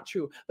 that it's not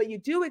true? But you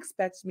do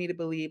expect me to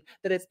believe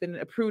that it's been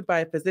approved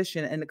by a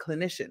physician and a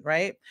clinician,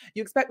 right?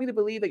 You expect me to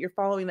believe that you're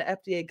following the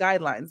FDA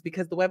guidelines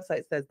because the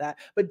website says that.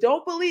 But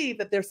don't believe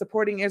that they're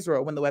supporting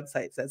Israel when the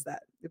website says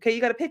that. Okay,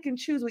 you got to pick and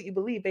choose what you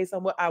believe based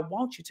on what I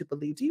want you to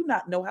believe. Do you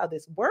not know how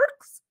this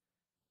works?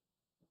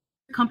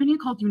 A company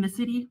called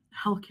Unicity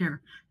Healthcare.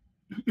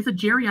 It's a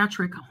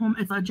geriatric home.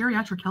 It's a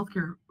geriatric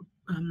healthcare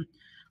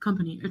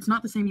company. It's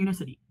not the same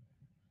Unicity.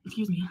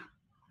 Excuse me.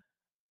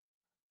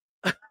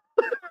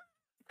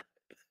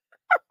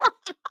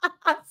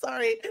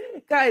 Sorry,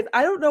 guys.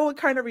 I don't know what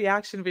kind of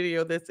reaction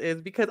video this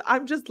is because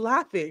I'm just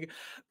laughing.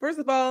 First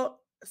of all,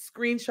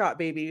 screenshot,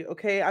 baby.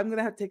 Okay, I'm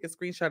gonna have to take a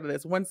screenshot of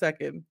this. 1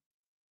 second.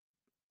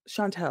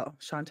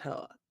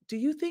 Chantel, do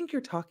you think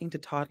you're talking to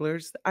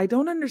toddlers? I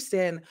don't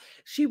understand.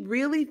 She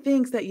really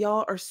thinks that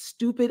y'all are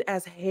stupid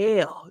as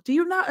hell. Do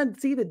you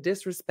not see the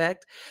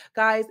disrespect?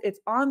 Guys,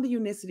 it's on the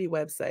Unicity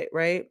website,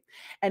 right?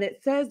 And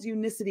it says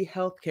Unicity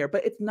Healthcare,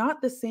 but it's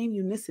not the same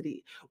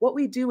Unicity. What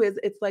we do is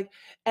it's like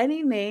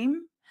any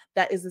name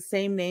that is the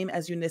same name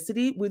as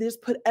Unicity, we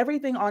just put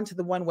everything onto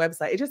the one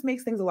website. It just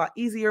makes things a lot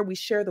easier. We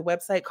share the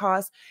website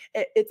costs.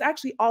 It's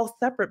actually all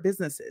separate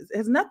businesses. It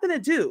has nothing to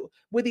do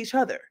with each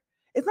other.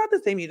 It's not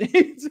the same unit.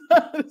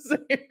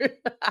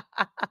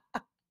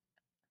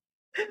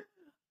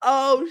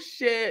 Oh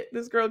shit,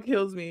 this girl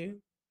kills me.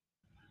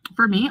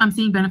 For me, I'm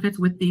seeing benefits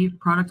with the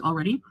product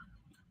already,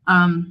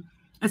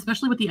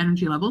 especially with the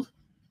energy levels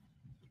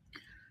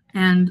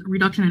and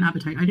reduction in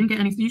appetite. I didn't get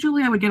any.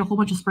 Usually I would get a whole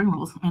bunch of spring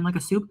rolls and like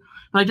a soup,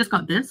 but I just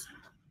got this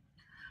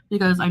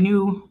because I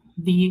knew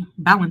the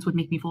balance would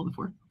make me full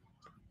before.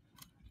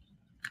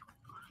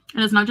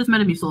 And it's not just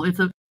Metamucil. It's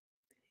a...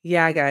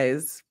 Yeah,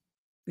 guys.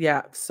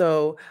 Yeah.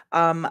 So,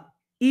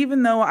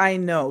 even though I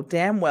know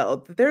damn well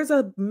that there's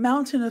a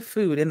mountain of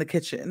food in the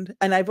kitchen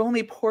and I've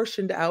only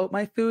portioned out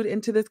my food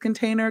into this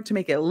container to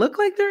make it look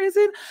like there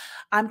isn't,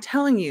 I'm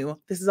telling you,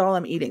 this is all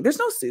I'm eating. There's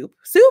no soup.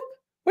 Soup?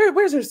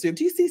 Where's there soup?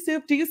 Do you see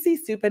soup? Do you see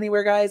soup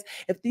anywhere, guys?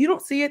 If you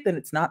don't see it, then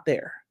it's not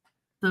there.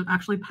 The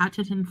actually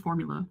patented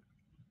formula.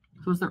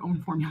 So it's their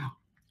own formula.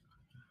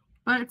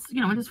 But it's,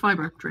 you know, it is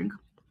fiber drink.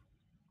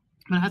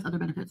 But it has other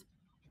benefits.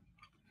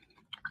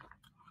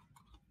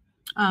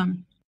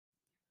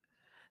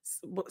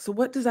 So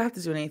what does that have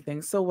to do with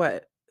anything? So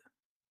what?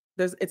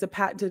 It's a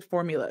patented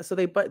formula. So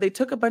they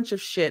took a bunch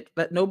of shit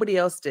that nobody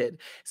else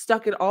did,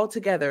 stuck it all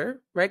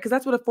together, right? Because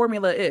that's what a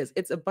formula is.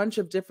 It's a bunch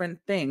of different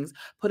things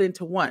put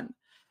into one,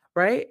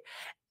 right?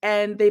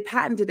 And they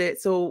patented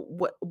it. So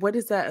what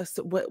is that?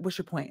 So what's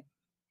your point?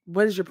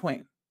 What is your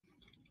point?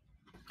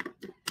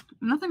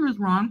 Nothing is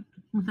wrong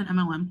with an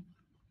MLM,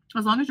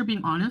 as long as you're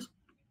being honest.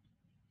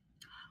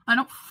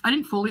 I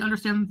didn't fully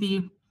understand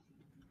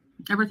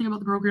everything about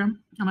the program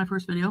on my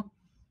first video,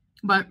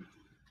 but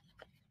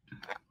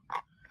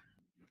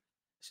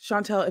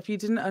Chantel, if you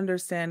didn't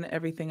understand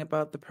everything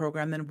about the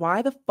program, then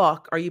why the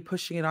fuck are you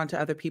pushing it on to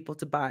other people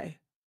to buy?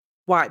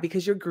 Why?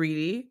 Because you're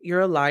greedy,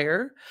 you're a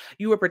liar.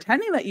 You were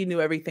pretending that you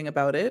knew everything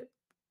about it,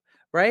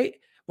 right?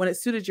 When it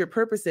suited your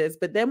purposes.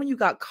 But then when you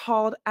got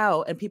called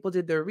out and people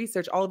did their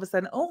research, all of a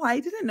sudden, oh, I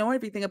didn't know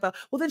everything about.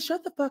 Well, then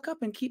shut the fuck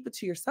up and keep it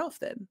to yourself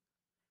then.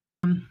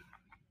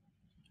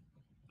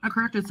 I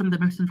corrected some of the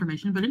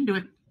misinformation, but didn't do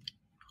it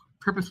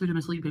purposely to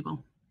mislead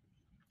people.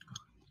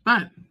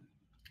 But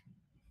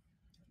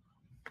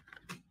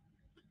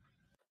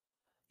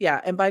yeah,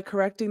 and by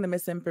correcting the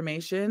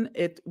misinformation,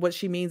 what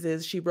she means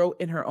is she wrote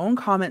in her own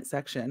comment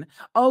section,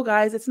 "Oh,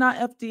 guys, it's not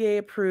FDA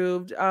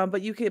approved,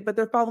 but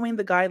they're following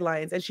the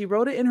guidelines." And she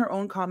wrote it in her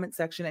own comment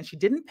section, and she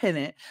didn't pin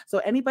it, so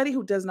anybody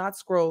who does not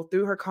scroll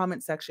through her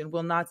comment section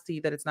will not see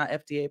that it's not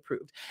FDA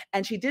approved.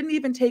 And she didn't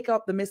even take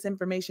out the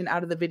misinformation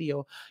out of the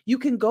video. You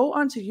can go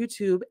onto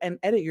YouTube and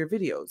edit your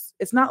videos.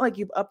 It's not like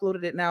you've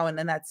uploaded it now and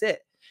then that's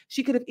it.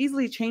 She could have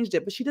easily changed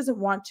it, but she doesn't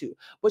want to.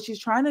 What she's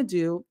trying to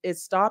do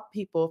is stop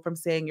people from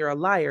saying you're a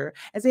liar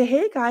and say,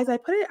 "Hey guys, I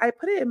put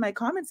it in my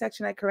comment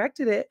section. I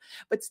corrected it,"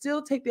 but still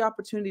take the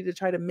opportunity to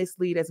try to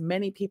mislead as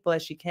many people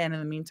as she can in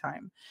the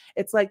meantime.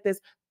 It's like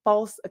this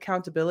false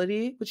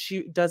accountability, which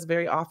she does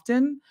very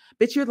often.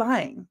 Bitch, you're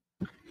lying.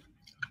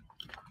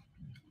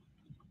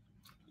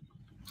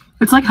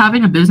 it's like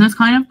having a business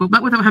kind of,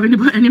 but without having to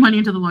put any money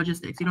into the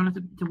logistics. You don't have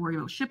to worry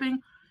about shipping.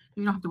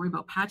 You don't have to worry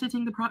about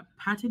patenting the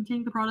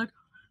product,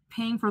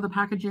 paying for the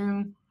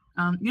packaging.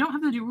 You don't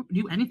have to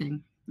do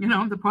anything. You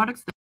know, the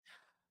products.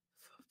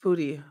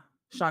 Foodie,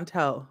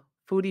 Chantel,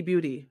 Foodie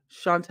Beauty,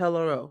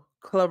 Chantel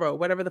Claro,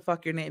 whatever the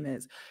fuck your name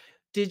is.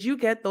 Did you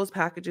get those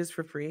packages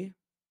for free?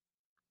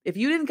 If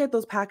you didn't get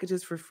those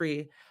packages for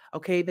free,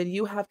 okay, then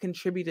you have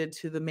contributed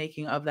to the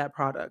making of that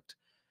product.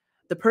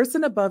 The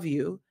person above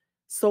you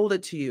sold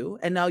it to you,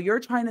 and now you're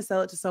trying to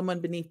sell it to someone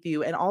beneath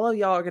you, and all of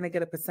y'all are going to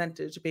get a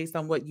percentage based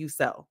on what you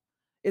sell.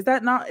 Is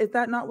that not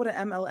what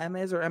an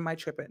MLM is, or am I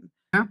tripping?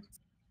 If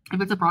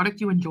it's a product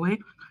you enjoy,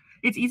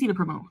 it's easy to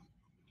promote.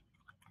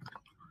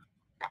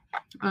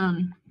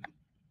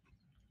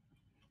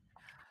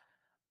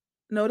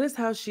 Notice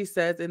how she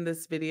says in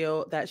this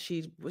video that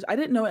I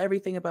didn't know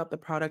everything about the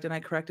product and I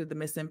corrected the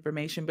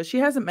misinformation, but she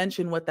hasn't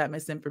mentioned what that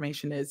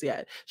misinformation is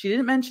yet. She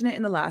didn't mention it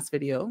in the last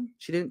video.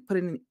 She didn't put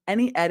in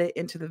any edit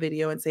into the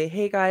video and say,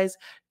 "Hey guys,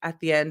 at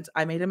the end,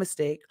 I made a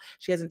mistake."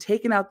 She hasn't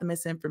taken out the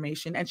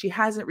misinformation, and she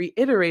hasn't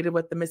reiterated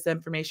what the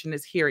misinformation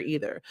is here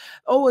either.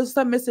 Oh, it's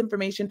some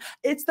misinformation.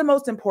 It's the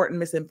most important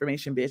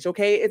misinformation, bitch,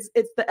 okay? It's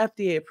the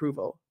FDA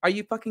approval. Are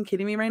you fucking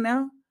kidding me right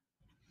now?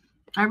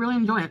 I really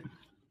enjoy it.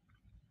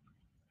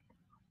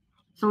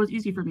 So it's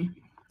easy for me.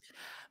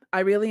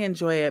 I really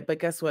enjoy it, but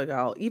guess what,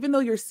 y'all? Even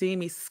though you're seeing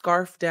me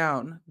scarf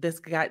down this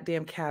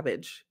goddamn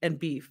cabbage and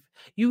beef,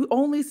 you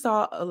only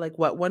saw like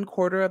what,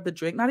 1/4 of the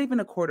drink? Not even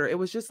a quarter. It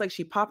was just like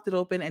she popped it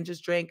open and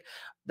just drank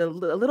the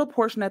little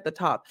portion at the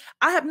top.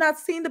 I have not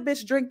seen the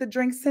bitch drink the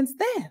drink since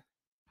then.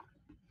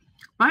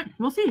 But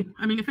we'll see.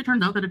 I mean, if it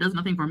turns out that it does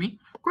nothing for me,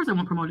 of course I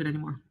won't promote it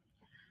anymore.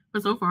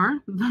 But so far,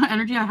 the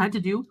energy I had to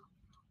do,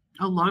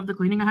 a lot of the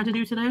cleaning I had to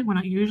do today, when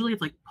usually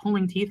it's like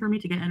pulling teeth for me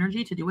to get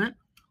energy to do it.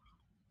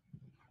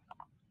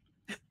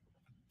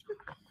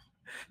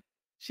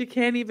 She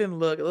can't even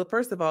look. Well,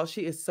 first of all,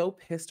 she is so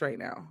pissed right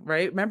now,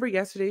 right? Remember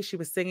yesterday she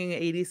was singing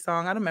an 80s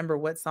song. I don't remember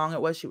what song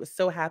it was. She was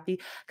so happy.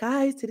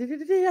 Guys, I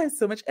have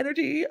so much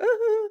energy.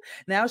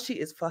 Now she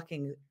is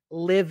fucking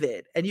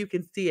livid, and you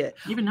can see it.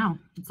 Even now,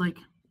 it's like,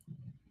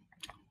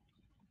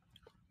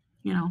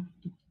 you know.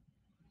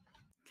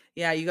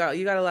 Yeah, you got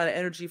a lot of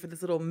energy for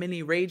this little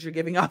mini rage you're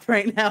giving off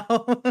right now.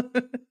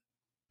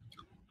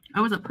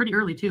 I was up pretty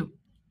early too,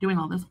 doing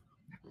all this.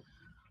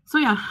 So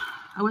yeah,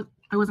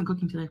 I wasn't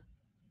cooking today.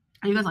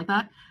 Are you guys like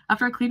that?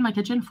 After I clean my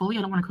kitchen fully,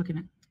 I don't want to cook in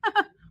it.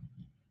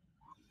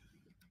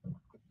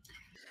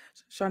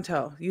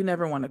 Chantel, you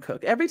never want to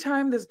cook. Every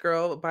time this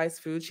girl buys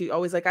food, she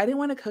always like, "I didn't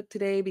want to cook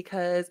today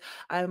because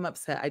I'm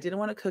upset. I didn't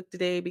want to cook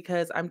today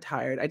because I'm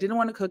tired. I didn't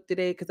want to cook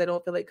today because I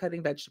don't feel like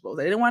cutting vegetables.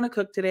 I didn't want to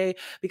cook today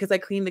because I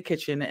cleaned the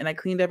kitchen and I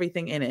cleaned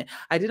everything in it.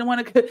 I didn't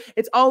want to cook."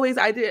 It's always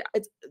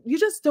you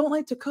just don't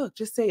like to cook.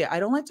 Just say it. I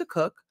don't like to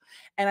cook,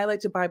 and I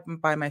like to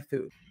buy my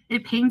food.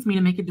 It pains me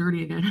to make it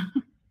dirty again.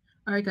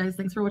 All right, guys,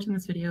 thanks for watching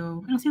this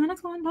video. And I'll see you in the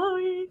next one.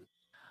 Bye.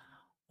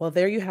 Well,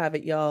 there you have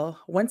it, y'all.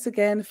 Once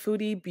again,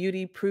 Foodie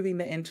Beauty proving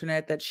the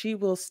internet that she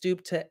will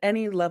stoop to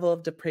any level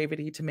of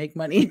depravity to make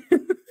money.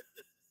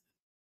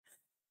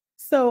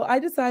 So I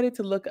decided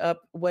to look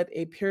up what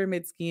a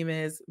pyramid scheme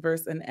is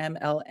versus an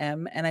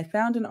MLM, and I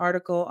found an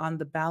article on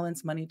the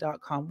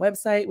balancemoney.com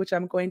website, which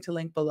I'm going to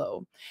link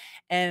below.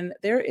 And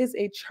there is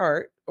a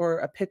chart, or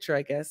a picture,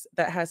 I guess,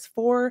 that has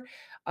 4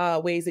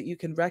 ways that you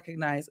can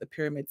recognize a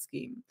pyramid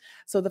scheme.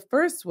 So the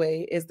first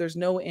way is there's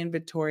no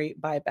inventory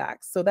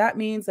buybacks. So that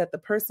means that the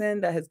person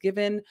that has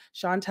given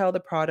Chantel the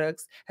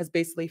products has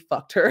basically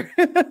fucked her.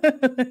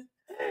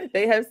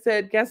 They have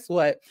said, "Guess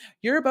what?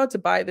 You're about to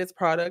buy this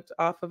product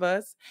off of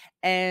us,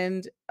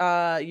 and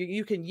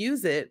you can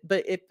use it.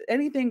 But if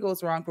anything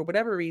goes wrong for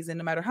whatever reason,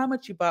 no matter how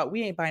much you bought,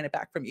 we ain't buying it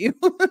back from you."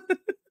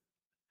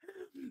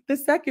 The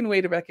second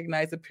way to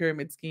recognize a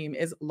pyramid scheme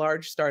is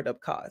large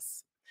startup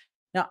costs.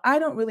 Now, I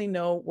don't really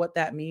know what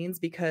that means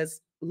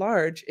because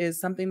large is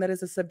something that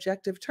is a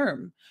subjective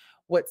term.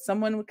 What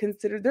someone would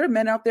consider, there are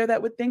men out there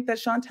that would think that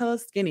Chantel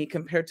is skinny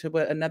compared to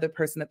what another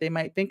person that they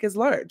might think is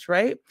large,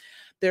 right?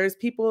 There's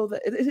people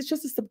that it's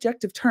just a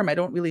subjective term. I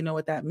don't really know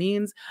what that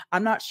means.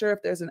 I'm not sure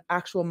if there's an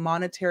actual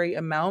monetary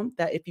amount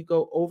that if you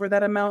go over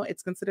that amount,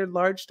 it's considered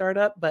large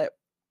startup, but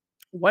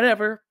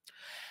whatever.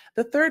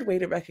 The third way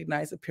to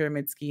recognize a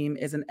pyramid scheme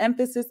is an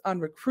emphasis on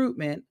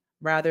recruitment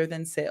rather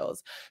than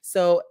sales.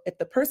 So if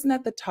the person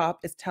at the top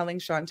is telling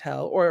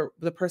Chantel or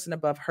the person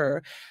above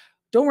her,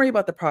 don't worry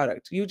about the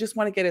product. You just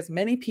want to get as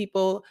many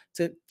people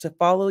to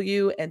follow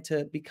you and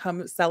to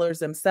become sellers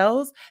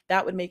themselves.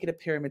 That would make it a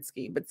pyramid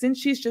scheme. But since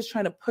she's just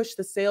trying to push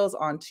the sales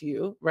onto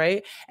you,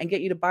 right, and get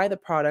you to buy the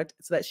product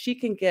so that she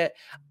can get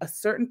a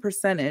certain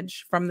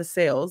percentage from the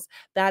sales,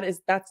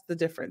 that's the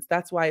difference.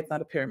 That's why it's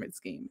not a pyramid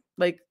scheme.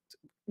 Like,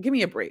 give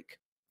me a break.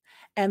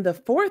 And the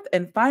fourth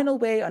and final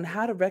way on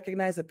how to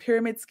recognize a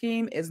pyramid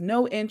scheme is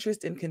no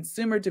interest in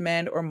consumer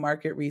demand or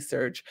market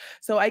research.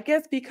 So I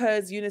guess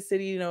because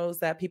Unicity knows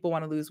that people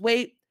want to lose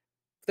weight,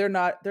 they're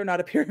not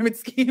a pyramid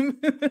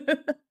scheme.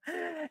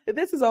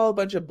 This is all a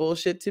bunch of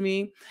bullshit to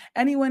me.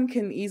 Anyone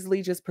can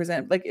easily just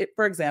present, like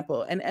for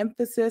example, an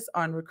emphasis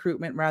on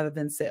recruitment rather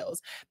than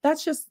sales.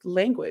 That's just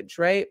language,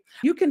 right?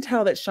 You can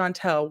tell that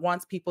Chantel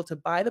wants people to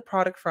buy the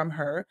product from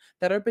her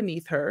that are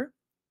beneath her,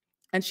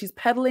 and she's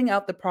peddling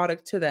out the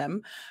product to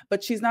them,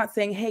 but she's not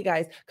saying, hey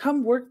guys,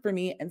 come work for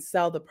me and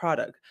sell the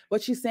product.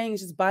 What she's saying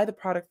is just buy the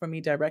product from me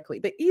directly.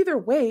 But either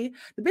way,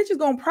 the bitch is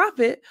going to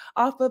profit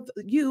off of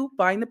you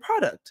buying the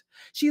product.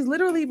 She's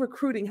literally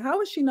recruiting.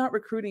 How is she not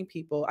recruiting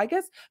people? I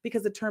guess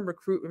because the term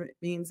recruitment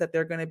means that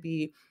they're going to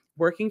be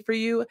working for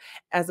you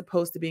as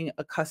opposed to being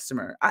a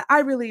customer.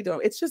 I really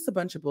don't. It's just a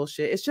bunch of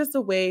bullshit. It's just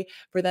a way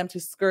for them to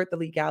skirt the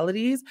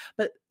legalities.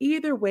 But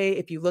either way,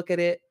 if you look at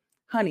it,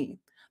 honey,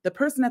 the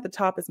person at the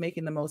top is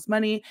making the most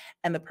money,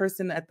 and the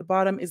person at the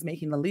bottom is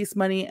making the least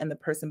money, and the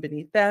person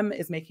beneath them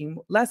is making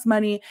less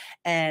money,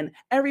 and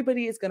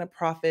everybody is going to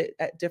profit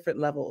at different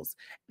levels.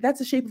 That's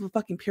the shape of a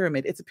fucking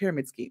pyramid. It's a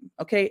pyramid scheme,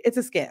 okay? It's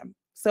a scam.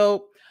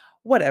 So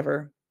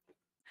whatever.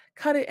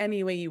 Cut it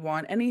any way you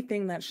want.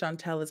 Anything that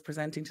Chantel is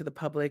presenting to the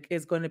public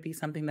is going to be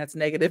something that's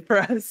negative for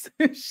us.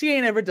 She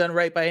ain't ever done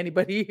right by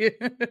anybody.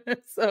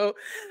 So,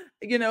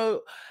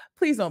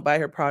 please don't buy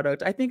her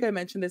product. I think I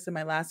mentioned this in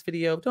my last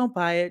video. Don't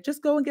buy it.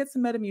 Just go and get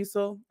some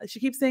Metamucil. She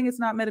keeps saying it's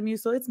not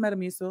Metamucil. It's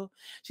Metamucil.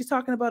 She's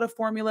talking about a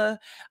formula.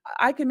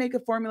 I can make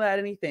a formula out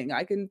of anything.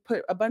 I can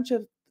put a bunch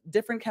of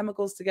different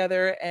chemicals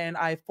together and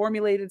I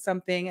formulated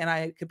something and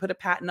I could put a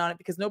patent on it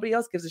because nobody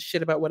else gives a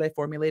shit about what I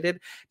formulated.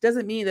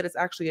 Doesn't mean that it's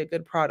actually a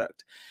good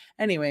product.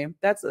 Anyway,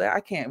 I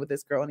can't with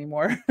this girl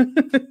anymore.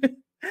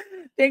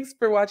 Thanks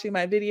for watching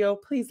my video.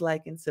 Please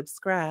like and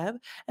subscribe,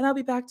 and I'll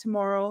be back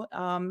tomorrow.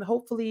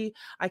 Hopefully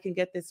I can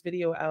get this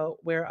video out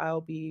where I'll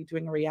be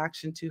doing a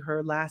reaction to her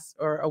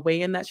a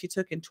weigh-in that she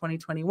took in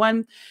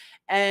 2021,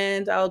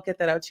 and I'll get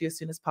that out to you as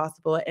soon as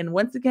possible. And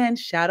once again,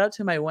 shout out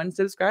to my 1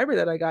 subscriber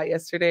that I got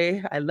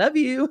yesterday. I love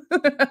you.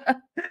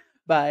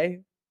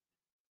 Bye.